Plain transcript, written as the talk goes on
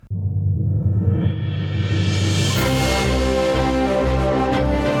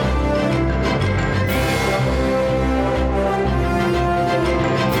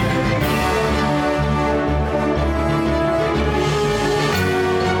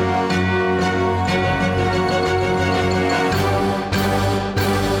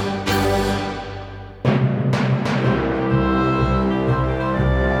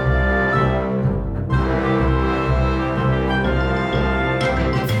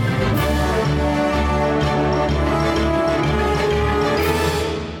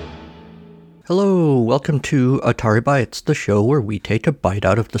Hello, welcome to Atari Bytes, the show where we take a bite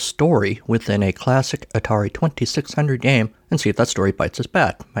out of the story within a classic Atari 2600 game and see if that story bites us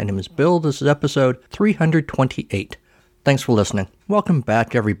back. My name is Bill, this is episode 328. Thanks for listening. Welcome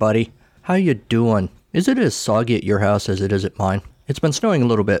back, everybody. How you doing? Is it as soggy at your house as it is at mine? It's been snowing a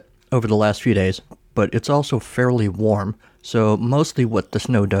little bit over the last few days, but it's also fairly warm, so mostly what the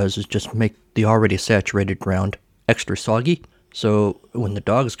snow does is just make the already saturated ground extra soggy. So when the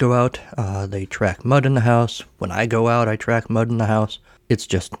dogs go out, they track mud in the house. When I go out, I track mud in the house. It's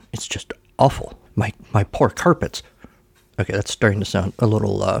just awful. My poor carpets. Okay, that's starting to sound a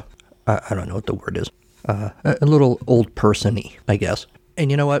little, I don't know what the word is. A little old person-y, I guess.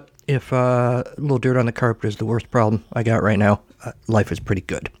 And you know what? If a little dirt on the carpet is the worst problem I got right now, life is pretty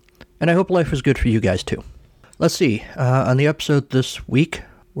good. And I hope life is good for you guys too. Let's see. On the episode this week,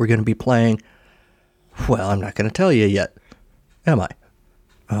 we're going to be playing, well, I'm not going to tell you yet. Am I?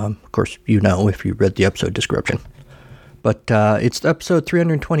 Of course, you know if you read the episode description. But it's episode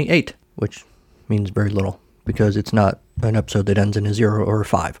 328, which means very little, because it's not an episode that ends in a 0 or a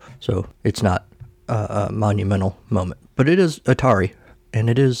 5. So it's not a monumental moment. But it is Atari, and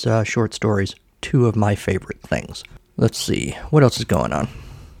it is short stories, two of my favorite things. Let's see, what else is going on?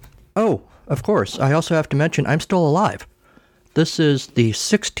 Oh, of course, I also have to mention I'm still alive. This is the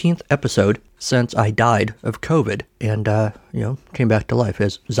 16th episode since I died of COVID and, came back to life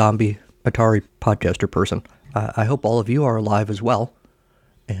as zombie Atari podcaster person. I hope all of you are alive as well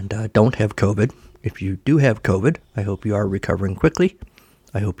and don't have COVID. If you do have COVID, I hope you are recovering quickly.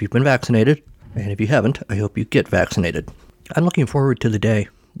 I hope you've been vaccinated. And if you haven't, I hope you get vaccinated. I'm looking forward to the day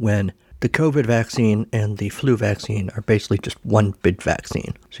when the COVID vaccine and the flu vaccine are basically just one big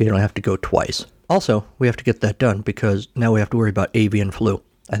vaccine, so you don't have to go twice. Also, we have to get that done because now we have to worry about avian flu.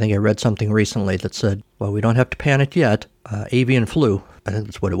 I think I read something recently that said, well, we don't have to panic yet. Avian flu, I think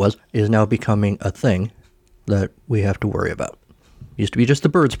that's what it was, is now becoming a thing that we have to worry about. Used to be just the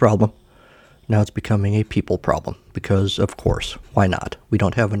birds problem. Now it's becoming a people problem because, of course, why not? We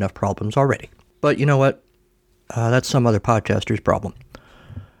don't have enough problems already. But you know what? That's some other podcaster's problem.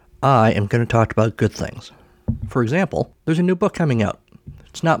 I am going to talk about good things. For example, there's a new book coming out.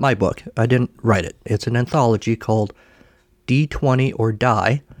 It's not my book. I didn't write it. It's an anthology called D20 or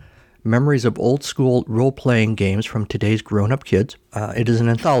Die, Memories of Old School Role-Playing Games from Today's Grown-Up Kids. It is an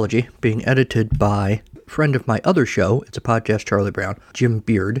anthology being edited by a friend of my other show, it's a podcast, Charlie Brown, Jim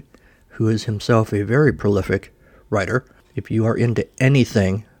Beard, who is himself a very prolific writer. If you are into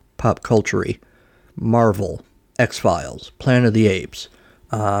anything pop culture-y, Marvel, X-Files, Planet of the Apes,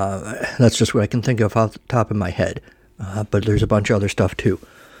 that's just what I can think of off the top of my head. But there's a bunch of other stuff too.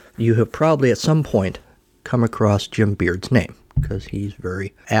 You have probably at some point come across Jim Beard's name because he's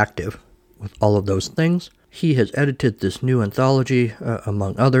very active with all of those things. He has edited this new anthology,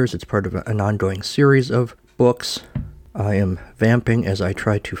 among others. It's part of an ongoing series of books. I am vamping as I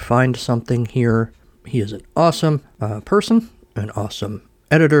try to find something here. He is an awesome person, an awesome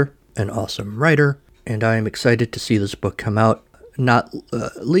editor, an awesome writer, and I am excited to see this book come out, not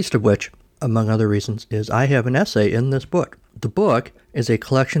least of which, among other reasons, is I have an essay in this book. The book is a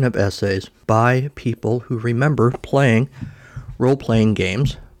collection of essays by people who remember playing role-playing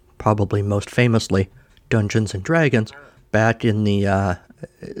games, probably most famously Dungeons and Dragons, back in the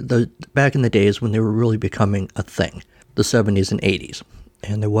days when they were really becoming a thing, the 70s and 80s.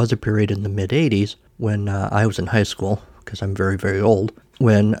 And there was a period in the mid-80s when I was in high school, because I'm very, very old,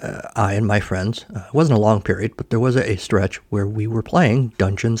 when I and my friends, it wasn't a long period, but there was a stretch where we were playing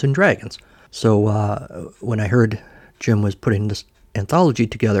Dungeons and Dragons. So when I heard Jim was putting this anthology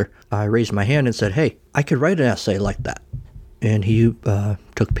together, I raised my hand and said, hey, I could write an essay like that. And he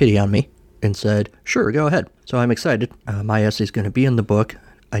took pity on me and said, sure, go ahead. So I'm excited. My essay is going to be in the book.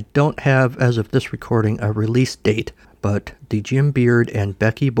 I don't have, as of this recording, a release date, but the Jim Beard and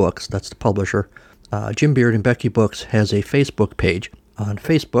Becky Books, that's the publisher, Jim Beard and Becky Books has a Facebook page. On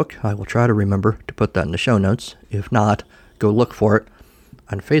Facebook, I will try to remember to put that in the show notes. If not, go look for it.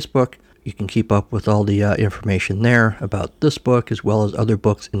 On Facebook, you can keep up with all the information there about this book as well as other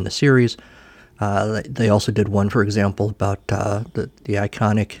books in the series. They also did one, for example, about the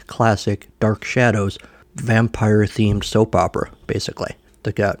iconic classic Dark Shadows vampire-themed soap opera, basically.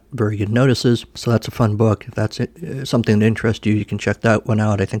 That got very good notices, so that's a fun book. If that's something that interests you, you can check that one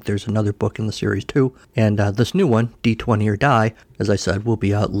out. I think there's another book in the series too. And this new one, D20 or Die, as I said, will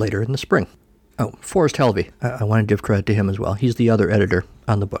be out later in the spring. Oh, Forrest Helvey. I want to give credit to him as well. He's the other editor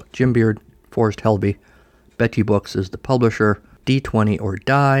on the book. Jim Beard, Forrest Helvey. Becky Books is the publisher. D20 or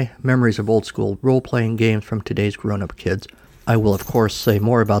Die, Memories of Old School Role-Playing Games from Today's Grown-Up Kids. I will, of course, say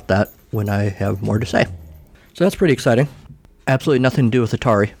more about that when I have more to say. So that's pretty exciting. Absolutely nothing to do with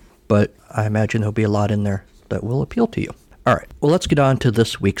Atari, but I imagine there'll be a lot in there that will appeal to you. All right, well, let's get on to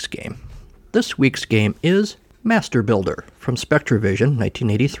this week's game. This week's game is Master Builder from Spectravision,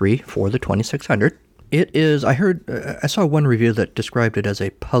 1983, for the 2600. It is, I saw one review that described it as a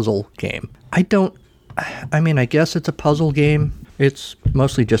puzzle game. I guess it's a puzzle game. It's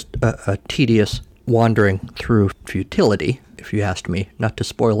mostly just a tedious wandering through futility, if you asked me, not to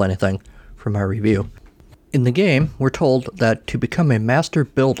spoil anything from my review. In the game, we're told that to become a master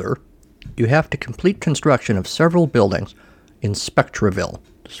builder, you have to complete construction of several buildings in Spectraville.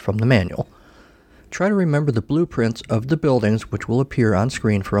 This is from the manual. Try to remember the blueprints of the buildings, which will appear on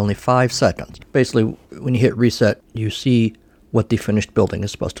screen for only 5 seconds. Basically, when you hit reset, you see what the finished building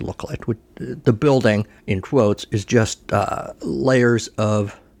is supposed to look like. The building, in quotes, is just layers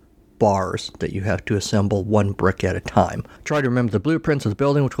of bars that you have to assemble one brick at a time. Try to remember the blueprints of the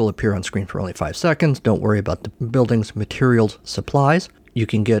building, which will appear on screen for only 5 seconds. Don't worry about the building's materials supplies. You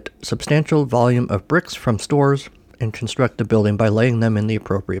can get substantial volume of bricks from stores and construct the building by laying them in the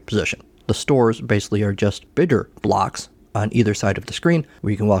appropriate position. The stores basically are just bigger blocks on either side of the screen where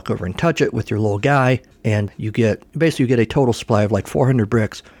you can walk over and touch it with your little guy, and you get a total supply of like 400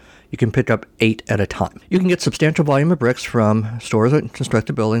 bricks. You can pick up 8 at a time. You can get substantial volume of bricks from stores that construct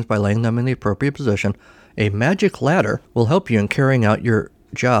the buildings by laying them in the appropriate position. A magic ladder will help you in carrying out your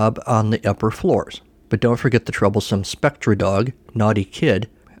job on the upper floors. But don't forget the troublesome Spectra Dog, Naughty Kid.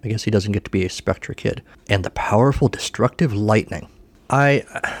 I guess he doesn't get to be a Spectra Kid. And the powerful destructive lightning. I'm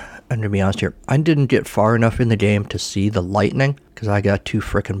going to be honest here, I didn't get far enough in the game to see the lightning because I got too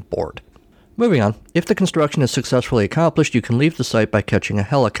frickin' bored. Moving on, if the construction is successfully accomplished, you can leave the site by catching a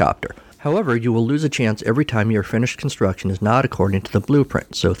helicopter. However, you will lose a chance every time your finished construction is not according to the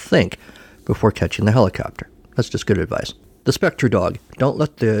blueprint, so think before catching the helicopter. That's just good advice. The Spectra Dog. Don't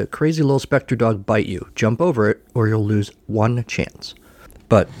let the crazy little Spectra Dog bite you. Jump over it, or you'll lose 1 chance.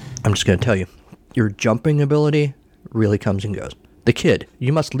 But I'm just going to tell you, your jumping ability really comes and goes. The Kid.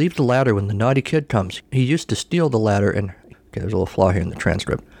 You must leave the ladder when the Naughty Kid comes. He used to steal the ladder and... Okay, there's a little flaw here in the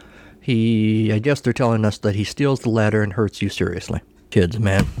transcript. I guess they're telling us that he steals the ladder and hurts you seriously. Kids,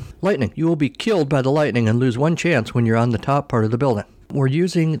 man. Lightning. You will be killed by the lightning and lose 1 chance when you're on the top part of the building. We're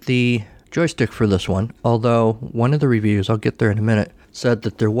using the joystick for this one, although one of the reviews, I'll get there in a minute, said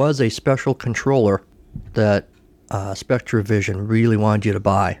that there was a special controller that Spectravision really wanted you to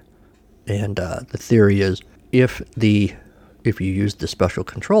buy. And the theory is if you used the special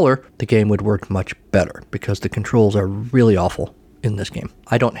controller, the game would work much better because the controls are really awful in this game.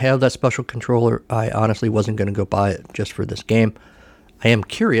 I don't have that special controller. I honestly wasn't going to go buy it just for this game. I am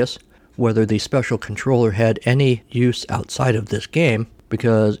curious whether the special controller had any use outside of this game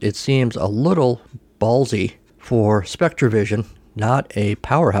because it seems a little ballsy for Spectravision, not a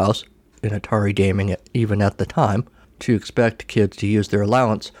powerhouse in Atari gaming even at the time, to expect kids to use their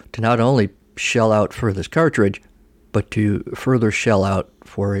allowance to not only shell out for this cartridge, but to further shell out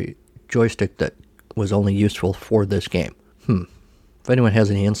for a joystick that was only useful for this game. If anyone has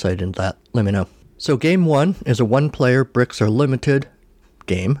any insight into that, let me know. So Game 1 is a 1-player, bricks are limited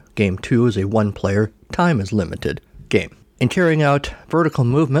game. Game 2 is a 1-player, time is limited game. In carrying out vertical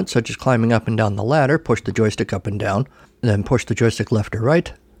movements, such as climbing up and down the ladder, push the joystick up and down, then push the joystick left or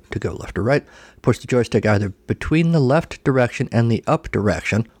right to go left or right. Push the joystick either between the left direction and the up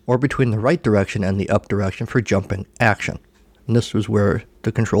direction, or between the right direction and the up direction for jumping action. And this was where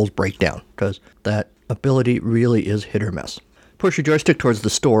the controls break down, because that ability really is hit or miss. Push your joystick towards the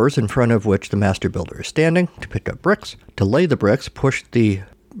stores in front of which the Master Builder is standing to pick up bricks. To lay the bricks, push the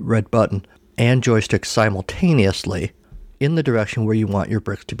red button and joystick simultaneously in the direction where you want your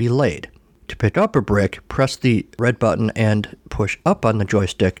bricks to be laid. To pick up a brick, press the red button and push up on the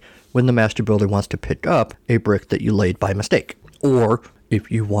joystick when the Master Builder wants to pick up a brick that you laid by mistake. Or if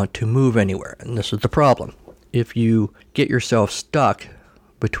you want to move anywhere, and this is the problem. If you get yourself stuck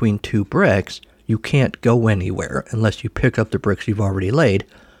between 2 bricks, you can't go anywhere unless you pick up the bricks you've already laid,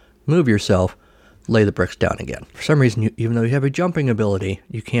 move yourself, lay the bricks down again. For some reason, even though you have a jumping ability,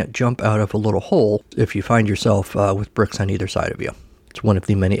 you can't jump out of a little hole if you find yourself with bricks on either side of you. It's one of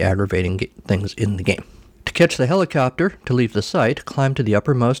the many aggravating things in the game. To catch the helicopter, to leave the site, climb to the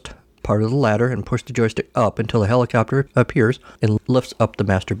uppermost part of the ladder and push the joystick up until the helicopter appears and lifts up the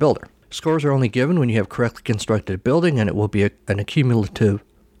Master Builder. Scores are only given when you have correctly constructed a building, and it will be an accumulative,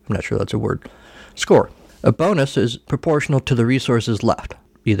 I'm not sure that's a word, score. A bonus is proportional to the resources left,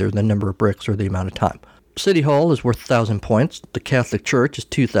 either the number of bricks or the amount of time. City Hall is worth 1,000 points, the Catholic Church is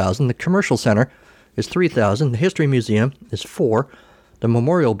 2,000, the Commercial Center is 3,000, the History Museum is 4, the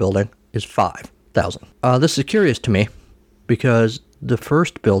Memorial Building is 5,000. This is curious to me because the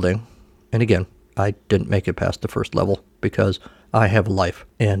first building, and again, I didn't make it past the first level because I have a life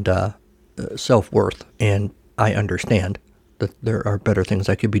and self-worth, and I understand that there are better things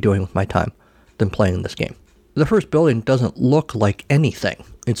I could be doing with my time than playing this game. The first building doesn't look like anything.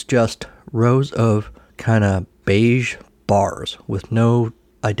 It's just rows of kind of beige bars with no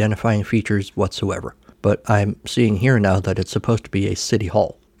identifying features whatsoever. But I'm seeing here now that it's supposed to be a city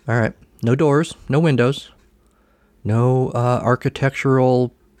hall. All right, no doors, no windows, no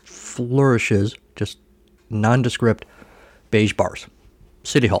architectural flourishes, just nondescript beige bars.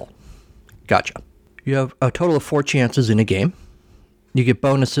 City hall. Gotcha. You have a total of 4 chances in a game. You get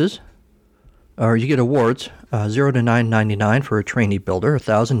bonuses, or you get awards, 0 to 999 for a trainee builder,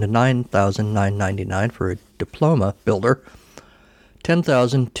 1,000 to 9,999 for a diploma builder,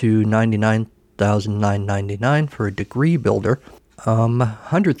 10,000 to 99,999 for a degree builder,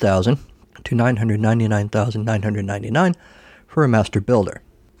 100,000 to 999,999 for a master builder.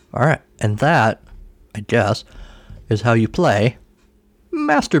 All right, and that, I guess, is how you play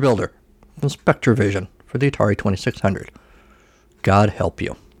Master Builder from Spectravision for the Atari 2600. God help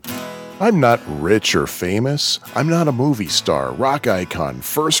you. I'm not rich or famous. I'm not a movie star, rock icon,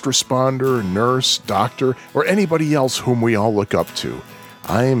 first responder, nurse, doctor, or anybody else whom we all look up to.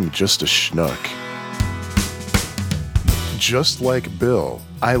 I'm just a schnook. Just like Bill,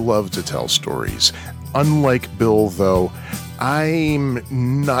 I love to tell stories. Unlike Bill, though, I'm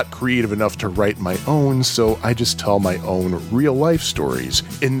not creative enough to write my own, so I just tell my own real-life stories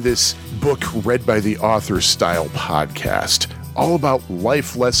in this book read by the author style podcast, all about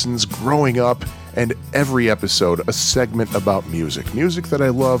life lessons growing up, and every episode a segment about music. Music that I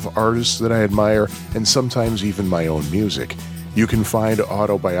love, artists that I admire, and sometimes even my own music. You can find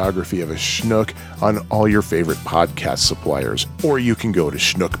Autobiography of a Schnook on all your favorite podcast suppliers, or you can go to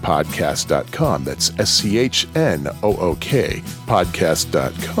schnookpodcast.com. That's SCHNOOK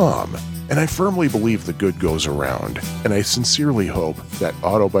podcast.com. And I firmly believe the good goes around, and I sincerely hope that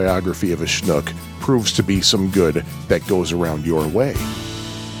Autobiography of a Schnook proves to be some good that goes around your way.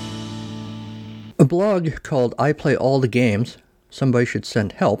 A blog called I Play All the Games, Somebody Should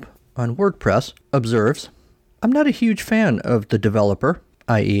Send Help, on WordPress observes, I'm not a huge fan of the developer,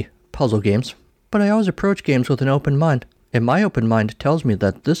 i.e. puzzle games, but I always approach games with an open mind, and my open mind tells me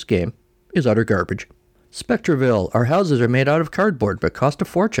that this game is utter garbage. Spectraville, our houses are made out of cardboard but cost a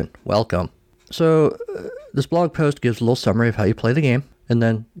fortune. Welcome. So, this blog post gives a little summary of how you play the game, and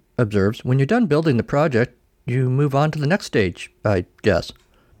then observes, when you're done building the project, you move on to the next stage, I guess.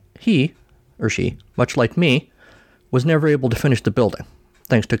 He, or she, much like me, was never able to finish the building,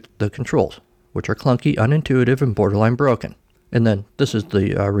 thanks to the controls, which are clunky, unintuitive, and borderline broken. And then, this is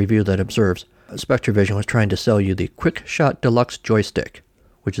the review that observes, Spectravision was trying to sell you the Quick Shot Deluxe joystick,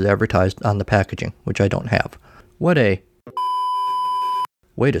 which is advertised on the packaging, which I don't have. What a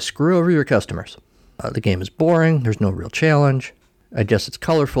way to screw over your customers. The game is boring, there's no real challenge. I guess it's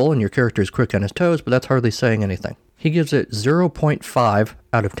colorful and your character is quick on his toes, but that's hardly saying anything. He gives it 0.5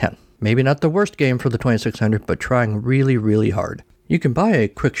 out of 10. Maybe not the worst game for the 2600, but trying really, really hard. You can buy a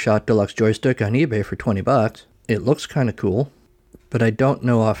Quick Shot Deluxe joystick on eBay for $20. It looks kind of cool, but I don't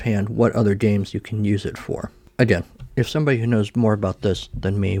know offhand what other games you can use it for. Again, if somebody who knows more about this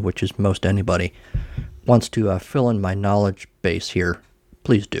than me, which is most anybody, wants to fill in my knowledge base here,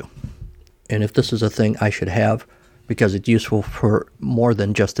 please do. And if this is a thing I should have, because it's useful for more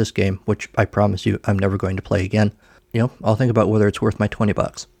than just this game, which I promise you I'm never going to play again, I'll think about whether it's worth my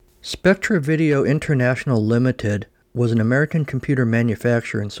 $20. Spectra Video International Limited was an American computer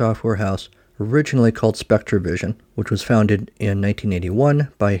manufacturer and software house originally called Spectravision, which was founded in 1981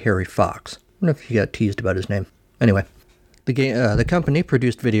 by Harry Fox. I don't know if he got teased about his name. Anyway, the company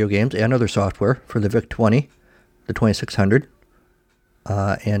produced video games and other software for the VIC-20, the 2600,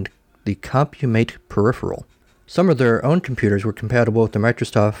 and the Compumate peripheral. Some of their own computers were compatible with the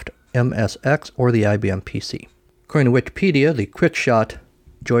Microsoft MSX or the IBM PC. According to Wikipedia, the QuickShot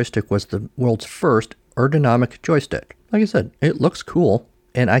joystick was the world's first ergonomic joystick. Like I said, it looks cool,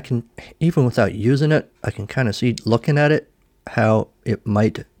 and I can, even without using it, I can kind of see, looking at it, how it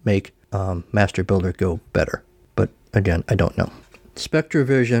might make Master Builder go better. But again, I don't know.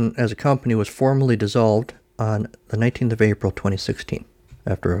 Spectravision as a company was formally dissolved on the 19th of April 2016,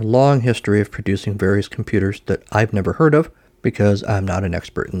 after a long history of producing various computers that I've never heard of, because I'm not an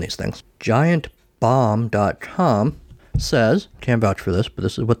expert in these things. GiantBomb.com says, can't vouch for this, but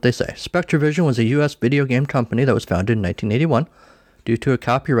this is what they say. Spectravision was a U.S. video game company that was founded in 1981. Due to a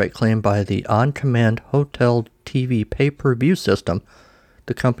copyright claim by the On-Command Hotel TV pay-per-view system,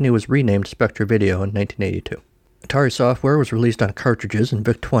 the company was renamed Spectra Video in 1982. Atari software was released on cartridges and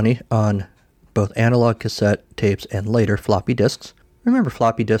VIC-20 on both analog cassette tapes and later floppy disks. Remember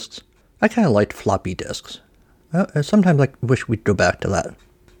floppy disks? I kind of liked floppy disks. Sometimes I wish we'd go back to that.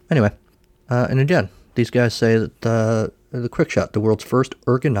 Anyway, and again, these guys say that the Quickshot, the world's first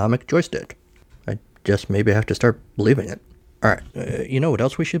ergonomic joystick. I just maybe have to start believing it. Alright, you know what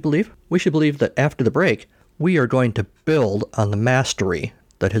else we should believe? We should believe that after the break, we are going to build on the mastery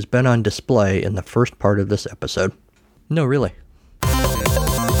that has been on display in the first part of this episode. No, really.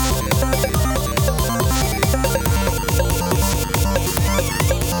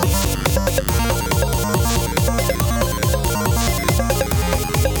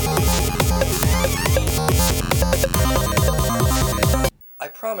 I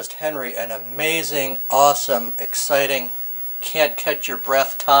promised Henry an amazing, awesome, exciting, can't catch your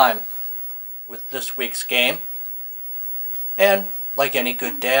breath time with this week's game. And, like any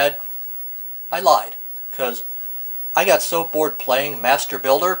good dad, I lied, because I got so bored playing Master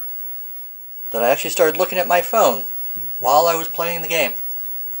Builder that I actually started looking at my phone while I was playing the game.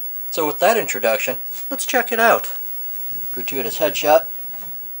 So with that introduction, let's check it out. Gratuitous headshot.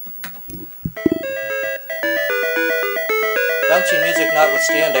 Bouncy music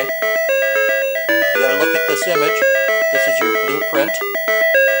notwithstanding, you gotta look at this image. This is your blueprint.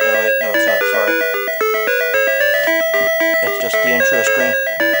 Oh wait, no it's not, sorry. It's just the intro screen.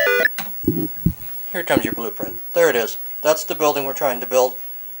 Here comes your blueprint. There it is. That's the building we're trying to build.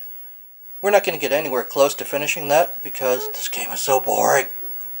 We're not going to get anywhere close to finishing that because this game is so boring.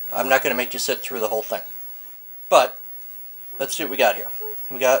 I'm not going to make you sit through the whole thing. But, let's see what we got here.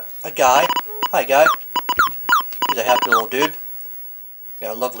 We got a guy. Hi guy. He's a happy little dude. We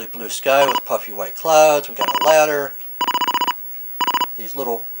got a lovely blue sky with puffy white clouds. We got a ladder. These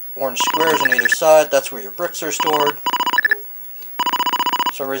little orange squares on either side, that's where your bricks are stored.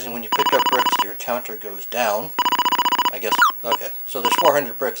 For some reason when you pick up bricks, your counter goes down. I guess, okay. So there's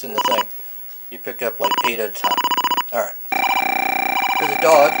 400 bricks in the thing. You pick up like 8 at a time. Alright. There's a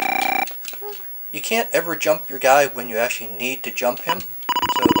dog. You can't ever jump your guy when you actually need to jump him.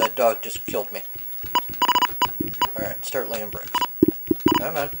 So that dog just killed me. Alright, start laying bricks.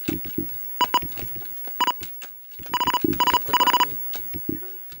 Come on. The button.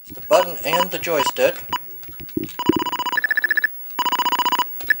 It's the button and the joystick.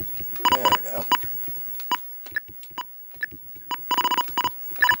 There we go.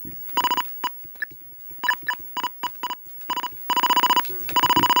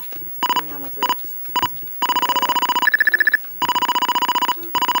 Going on the bricks.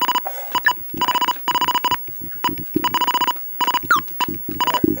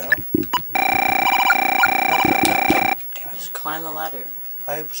 There we go. Damn it. Just climb the ladder.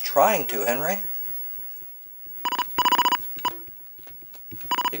 I was trying to, Henry.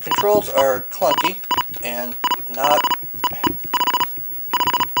 The controls are clunky and not...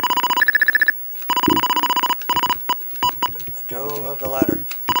 Let go of the ladder.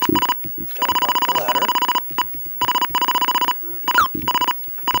 I don't want the ladder.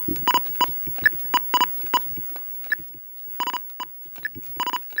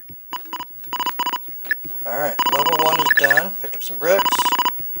 Alright, level 1 is done. Picked up some bricks.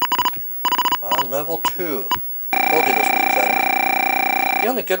 On level 2. Told you this was exciting. The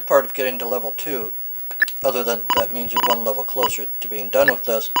only good part of getting to level 2, other than that means you're one level closer to being done with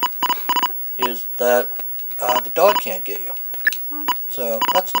this, is that the dog can't get you. So,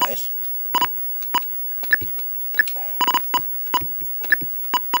 that's nice.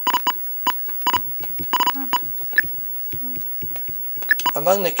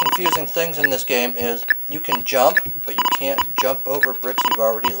 Among the confusing things in this game is you can jump, but you can't jump over bricks you've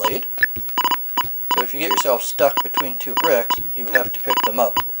already laid. So if you get yourself stuck between 2 bricks, you have to pick them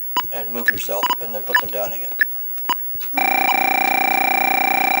up and move yourself and then put them down again.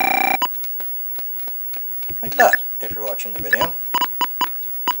 Like that, if you're watching the video.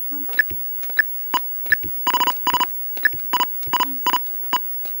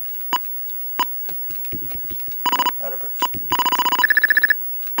 Out of bricks.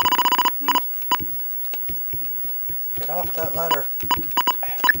 Get off that ladder.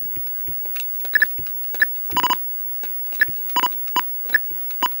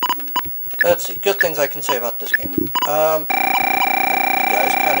 Let's see, good things I can say about this game. The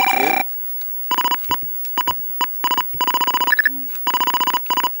guy's kind of cute.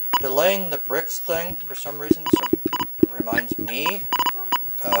 The laying the bricks thing, for some reason, reminds me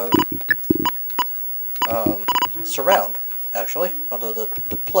of Surround, actually. Although the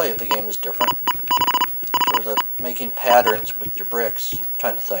play of the game is different. Sort of the making patterns with your bricks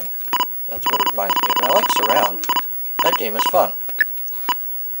kind of thing. That's what it reminds me of. And I like Surround. That game is fun.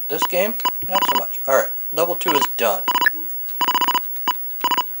 This game, not so much. Alright, level 2 is done.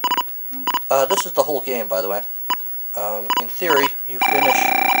 This is the whole game, by the way. In theory, you finish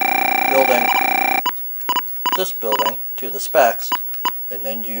building this building to the specs, and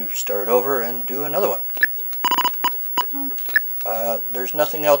then you start over and do another one. There's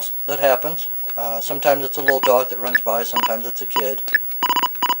nothing else that happens. Sometimes it's a little dog that runs by, sometimes it's a kid.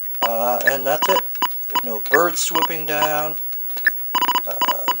 And that's it. There's no birds swooping down.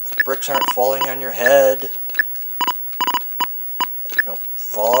 The bricks aren't falling on your head. You don't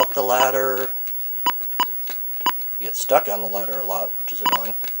fall off the ladder. You get stuck on the ladder a lot, which is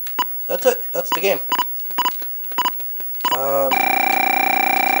annoying. That's it. That's the game. Like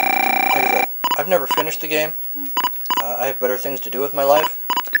I said, I've never finished the game. I have better things to do with my life.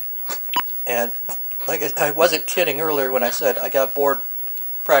 And like I wasn't kidding earlier when I said I got bored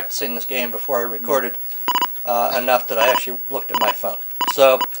practicing this game before I recorded enough that I actually looked at my phone.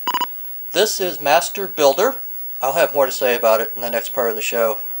 So this is Master Builder. I'll have more to say about it in the next part of the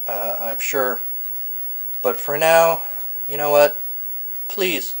show, I'm sure. But for now, you know what?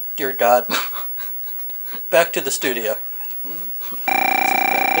 Please, dear God, back to the studio.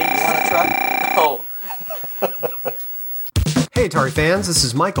 Hey, you want to try? Oh. Hey Atari fans, this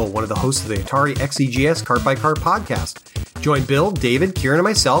is Michael, one of the hosts of the Atari XEGS Cart by Cart podcast. Join Bill, David, Kieran, and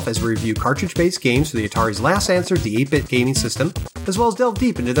myself as we review cartridge-based games for the Atari's last answer to the 8-bit gaming system, as well as delve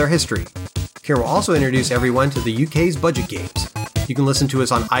deep into their history. Kieran will also introduce everyone to the UK's budget games. You can listen to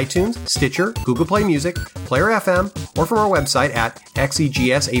us on iTunes, Stitcher, Google Play Music, Player FM, or from our website at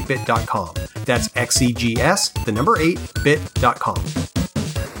xegs8bit.com. That's xegs, the number 8bit.com.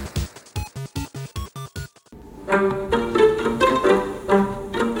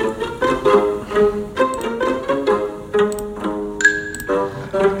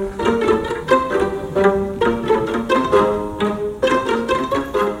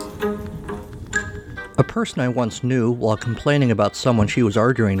 A person I once knew, while complaining about someone she was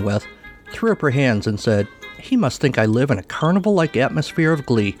arguing with, threw up her hands and said, "He must think I live in a carnival-like atmosphere of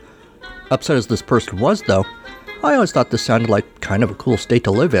glee." Upset as this person was, though, I always thought this sounded like kind of a cool state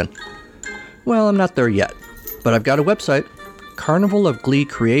to live in. Well, I'm not there yet, but I've got a website,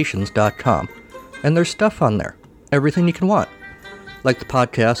 carnivalofgleecreations.com, and there's stuff on there, everything you can want, like the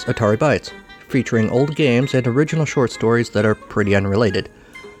podcast Atari Bytes, featuring old games and original short stories that are pretty unrelated.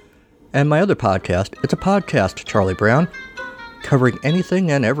 And my other podcast, it's a podcast, Charlie Brown, covering anything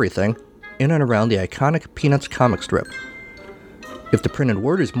and everything in and around the iconic Peanuts comic strip. If the printed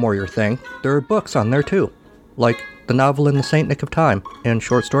word is more your thing, there are books on there too, like The Novel in the Saint Nick of Time and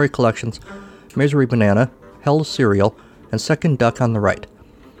short story collections Misery Banana, Hell's Cereal, and Second Duck on the Right.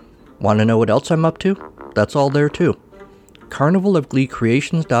 Want to know what else I'm up to? That's all there too.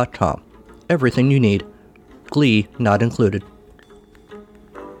 carnivalofgleecreations.com. Everything you need. Glee not included.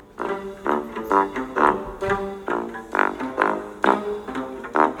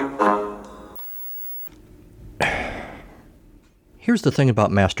 Here's the thing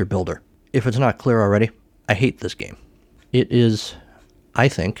about Master Builder. If it's not clear already, I hate this game. It is, I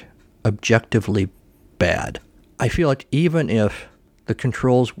think, objectively bad. I feel like even if the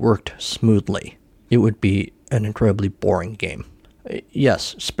controls worked smoothly, it would be an incredibly boring game.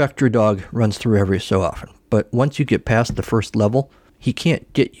 Yes, Spectre Dog runs through every so often, but once you get past the first level, he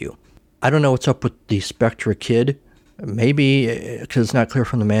can't get you. I don't know what's up with the Spectre Kid. Maybe, because it's not clear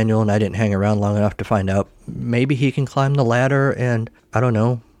from the manual and I didn't hang around long enough to find out, maybe he can climb the ladder and, I don't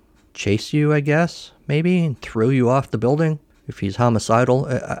know, chase you, I guess, maybe, and throw you off the building if he's homicidal.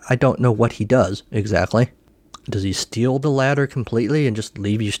 I don't know what he does exactly. Does he steal the ladder completely and just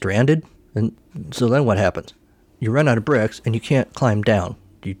leave you stranded? And so then what happens? You run out of bricks and you can't climb down.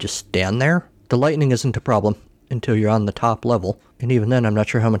 Do you just stand there? The lightning isn't a problem until you're on the top level, and even then I'm not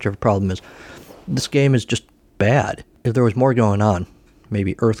sure how much of a problem it is. This game is just bad. If there was more going on,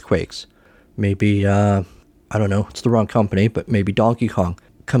 maybe earthquakes, maybe, I don't know, it's the wrong company, but maybe Donkey Kong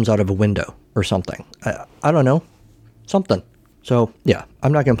comes out of a window or something. I don't know. Something. So, yeah,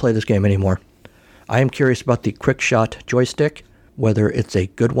 I'm not going to play this game anymore. I am curious about the Quick Shot joystick, whether it's a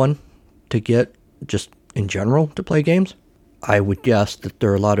good one to get just in general to play games. I would guess that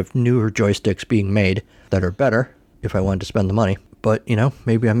there are a lot of newer joysticks being made that are better if I wanted to spend the money. But, you know,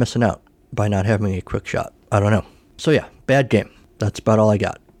 maybe I'm missing out by not having a Quick Shot. I don't know. So yeah, bad game. That's about all I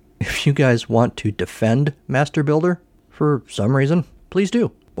got. If you guys want to defend Master Builder for some reason, please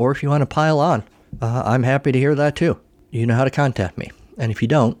do. Or if you want to pile on, I'm happy to hear that too. You know how to contact me. And if you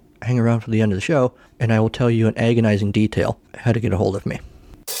don't, hang around for the end of the show, and I will tell you in agonizing detail how to get a hold of me.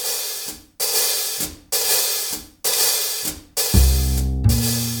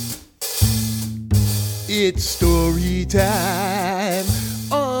 It's story time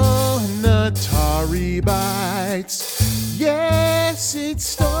on Atari Bytes. Yes, it's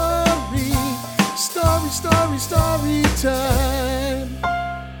story time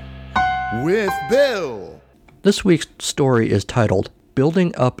with Bill. This week's story is titled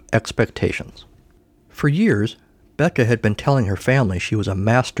Building Up Expectations. For years, Becca had been telling her family she was a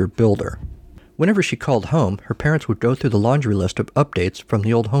master builder. Whenever she called home, her parents would go through the laundry list of updates from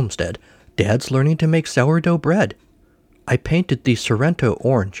the old homestead. Dad's learning to make sourdough bread. I painted the Sorrento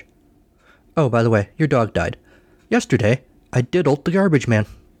orange. Oh, by the way, your dog died. Yesterday, I diddled the garbage man.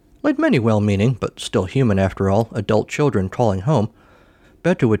 Like many well-meaning, but still human after all, adult children calling home,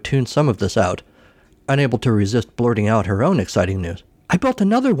 Becca would tune some of this out, unable to resist blurting out her own exciting news. I built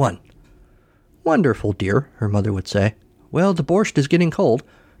another one. Wonderful, dear, her mother would say. Well, the borscht is getting cold.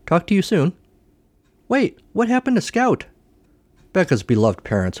 Talk to you soon. Wait, what happened to Scout? Becca's beloved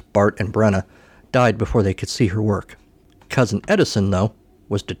parents, Bart and Brenna, died before they could see her work. Cousin Edison, though,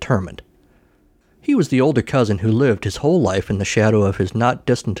 was determined. He was the older cousin who lived his whole life in the shadow of his not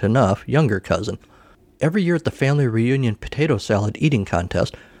distant enough younger cousin. Every year at the family reunion potato salad eating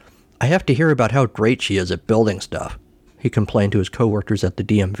contest, I have to hear about how great she is at building stuff, he complained to his coworkers at the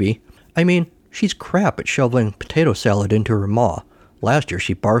DMV. I mean, she's crap at shoveling potato salad into her maw. Last year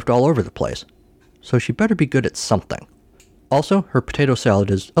she barfed all over the place. So she better be good at something. Also, her potato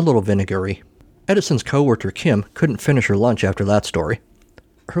salad is a little vinegary. Edison's coworker Kim couldn't finish her lunch after that story.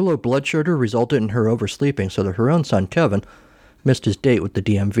 Her low blood sugar resulted in her oversleeping so that her own son Kevin missed his date with the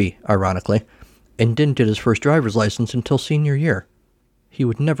DMV, ironically, and didn't get his first driver's license until senior year. He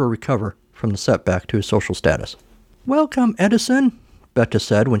would never recover from the setback to his social status. Welcome, Edison, Becca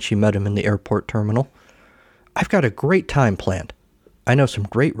said when she met him in the airport terminal. I've got a great time planned. I know some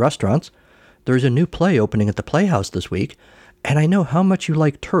great restaurants. There's a new play opening at the Playhouse this week, and I know how much you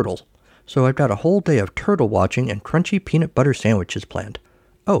like turtles, so I've got a whole day of turtle watching and crunchy peanut butter sandwiches planned.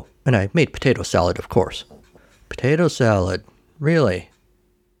 Oh, and I made potato salad, of course. Potato salad? Really?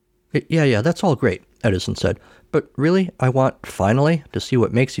 Yeah, that's all great, Edison said. But really, I want, finally, to see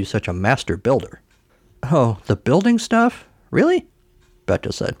what makes you such a master builder. Oh, the building stuff? Really?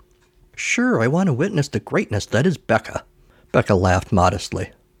 Becca said. Sure, I want to witness the greatness that is Becca. Becca laughed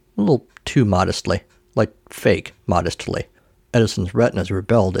modestly. A little too modestly. Like fake modestly. Edison's retinas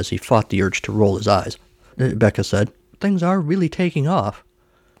rebelled as he fought the urge to roll his eyes. Becca said, Things are really taking off.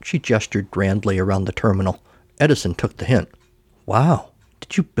 She gestured grandly around the terminal. Edison took the hint. Wow,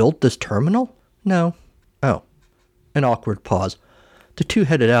 did you build this terminal? No. Oh. An awkward pause. The two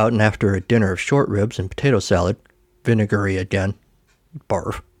headed out, and after a dinner of short ribs and potato salad, vinegary again,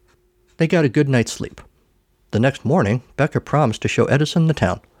 barf, they got a good night's sleep. The next morning, Becca promised to show Edison the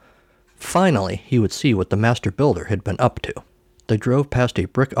town. Finally, he would see what the master builder had been up to. They drove past a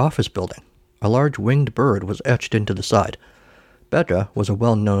brick office building. A large winged bird was etched into the side. Becca was a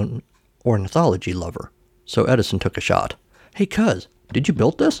well-known ornithology lover, so Edison took a shot. Hey, cuz, did you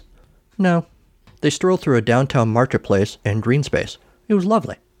build this? No. They strolled through a downtown marketplace and green space. It was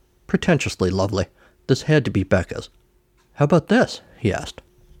lovely. Pretentiously lovely. This had to be Becca's. How about this? He asked.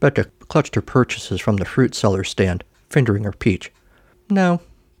 Becca clutched her purchases from the fruit seller's stand, fingering her peach. No.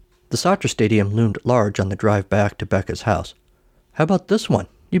 The soccer stadium loomed large on the drive back to Becca's house. How about this one?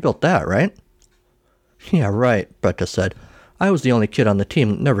 You built that, right? Yeah, right, Becca said. I was the only kid on the team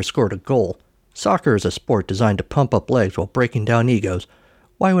that never scored a goal. Soccer is a sport designed to pump up legs while breaking down egos.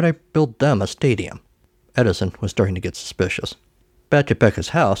 Why would I build them a stadium? Edison was starting to get suspicious. Back at Becca's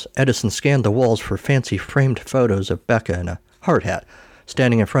house, Edison scanned the walls for fancy framed photos of Becca in a hard hat,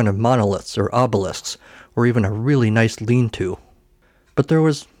 standing in front of monoliths or obelisks, or even a really nice lean-to. But there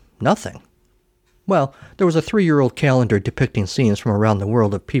was nothing. Well, there was a 3-year-old calendar depicting scenes from around the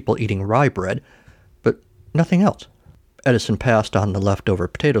world of people eating rye bread, but nothing else. Edison passed on the leftover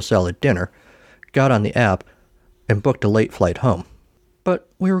potato salad dinner, got on the app, and booked a late flight home. But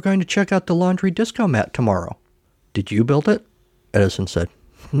we were going to check out the laundry disco mat tomorrow. Did you build it? Edison said.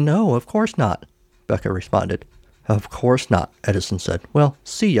 No, of course not, Becca responded. Of course not, Edison said. Well,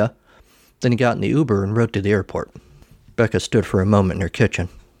 see ya. Then he got in the Uber and rode to the airport. Becca stood for a moment in her kitchen.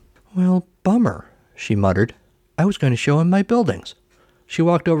 Well, bummer, she muttered. I was going to show him my buildings. She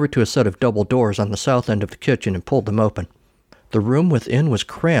walked over to a set of double doors on the south end of the kitchen and pulled them open. The room within was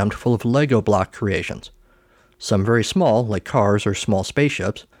crammed full of Lego block creations. Some very small, like cars or small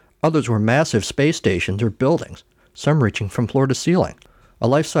spaceships. Others were massive space stations or buildings, some reaching from floor to ceiling. A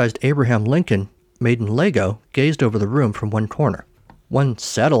life-sized Abraham Lincoln made in Lego gazed over the room from one corner. One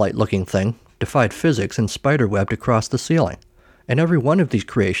satellite-looking thing defied physics and spiderwebbed across the ceiling, and every one of these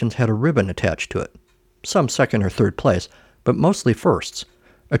creations had a ribbon attached to it. Some second or third place, but mostly firsts.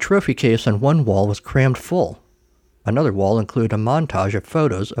 A trophy case on one wall was crammed full. Another wall included a montage of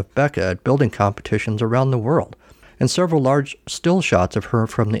photos of Becca at building competitions around the world, and several large still shots of her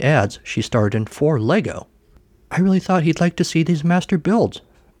from the ads she starred in for Lego. I really thought he'd like to see these master builds,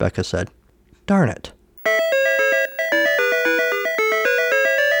 Becca said. Darn it.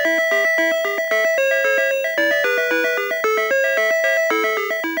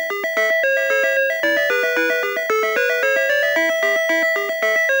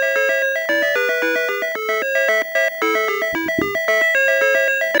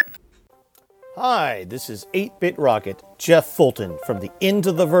 Hi, this is 8-Bit Rocket, Jeff Fulton from the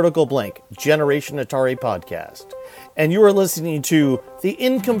Into the Vertical Blank Generation Atari podcast. And you are listening to the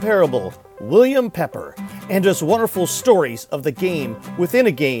incomparable William Pepper and his wonderful stories of the game within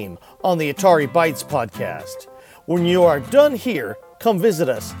a game on the Atari Bytes podcast. When you are done here, come visit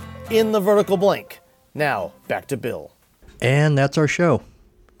us in the Vertical Blank. Now, back to Bill. And that's our show.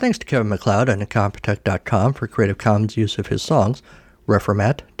 Thanks to Kevin MacLeod and Incompetech.com for Creative Commons use of his songs,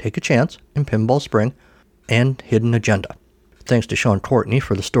 Reformat, Take a Chance, and Pinball Spring, and Hidden Agenda. Thanks to Sean Courtney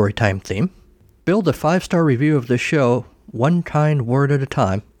for the Storytime theme. Build a 5-star review of this show, one kind word at a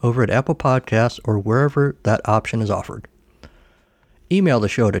time, over at Apple Podcasts or wherever that option is offered. Email the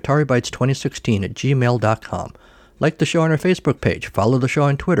show at ataribytes2016@gmail.com. Like the show on our Facebook page, follow the show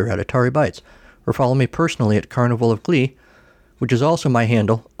on Twitter at Atari Bytes, or follow me personally at Carnival of Glee, which is also my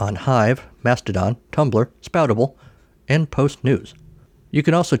handle on Hive, Mastodon, Tumblr, Spoutable, and Post News. You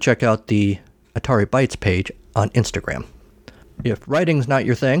can also check out the Atari Bytes page on Instagram. If writing's not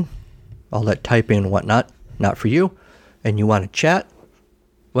your thing, all that typing and whatnot, not for you, and you want to chat,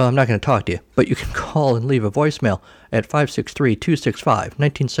 well, I'm not going to talk to you, but you can call and leave a voicemail at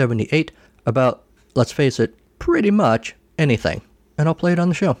 563-265-1978 about, let's face it, pretty much anything, and I'll play it on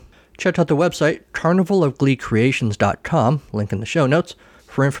the show. Check out the website, carnivalofgleecreations.com, link in the show notes,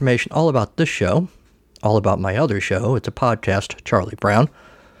 for information all about this show, all about my other show. It's a podcast, Charlie Brown,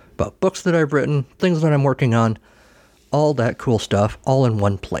 about books that I've written, things that I'm working on, all that cool stuff, all in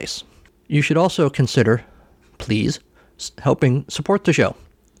one place. You should also consider, please, helping support the show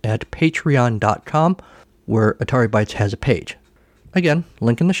at patreon.com, where Atari Bytes has a page. Again,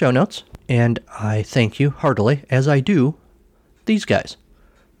 link in the show notes, and I thank you heartily, as I do these guys.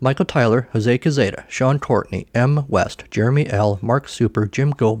 Michael Tyler, Jose Cazeta, Sean Courtney, M. West, Jeremy L., Mark Super,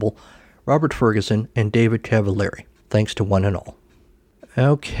 Jim Goebel, Robert Ferguson, and David Cavallari. Thanks to one and all.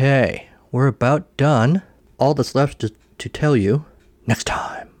 Okay, we're about done. All that's left is to tell you next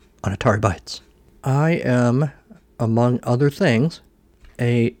time on Atari Bytes. I am, among other things,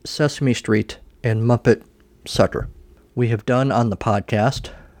 a Sesame Street and Muppet sucker. We have done on the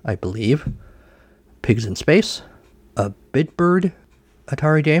podcast, I believe, Pigs in Space, a Bitbird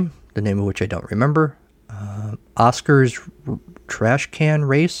Atari game, the name of which I don't remember, Oscar's Trash Can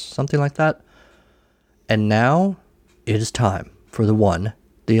Race, something like that. And now it is time for the one,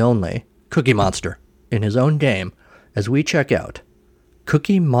 the only, Cookie Monster in his own game as we check out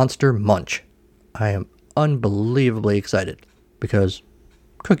Cookie Monster Munch. I am unbelievably excited because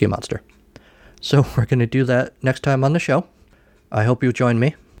Cookie Monster. So we're going to do that next time on the show. I hope you'll join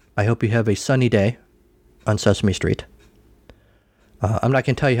me. I hope you have a sunny day on Sesame Street. I'm not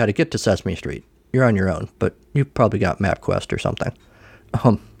going to tell you how to get to Sesame Street. You're on your own, but you've probably got MapQuest or something.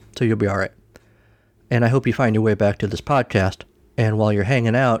 So you'll be all right. And I hope you find your way back to this podcast. And while you're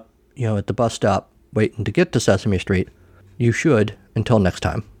hanging out, at the bus stop, waiting to get to Sesame Street, you should, until next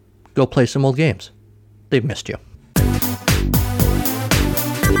time, go play some old games. They've missed you.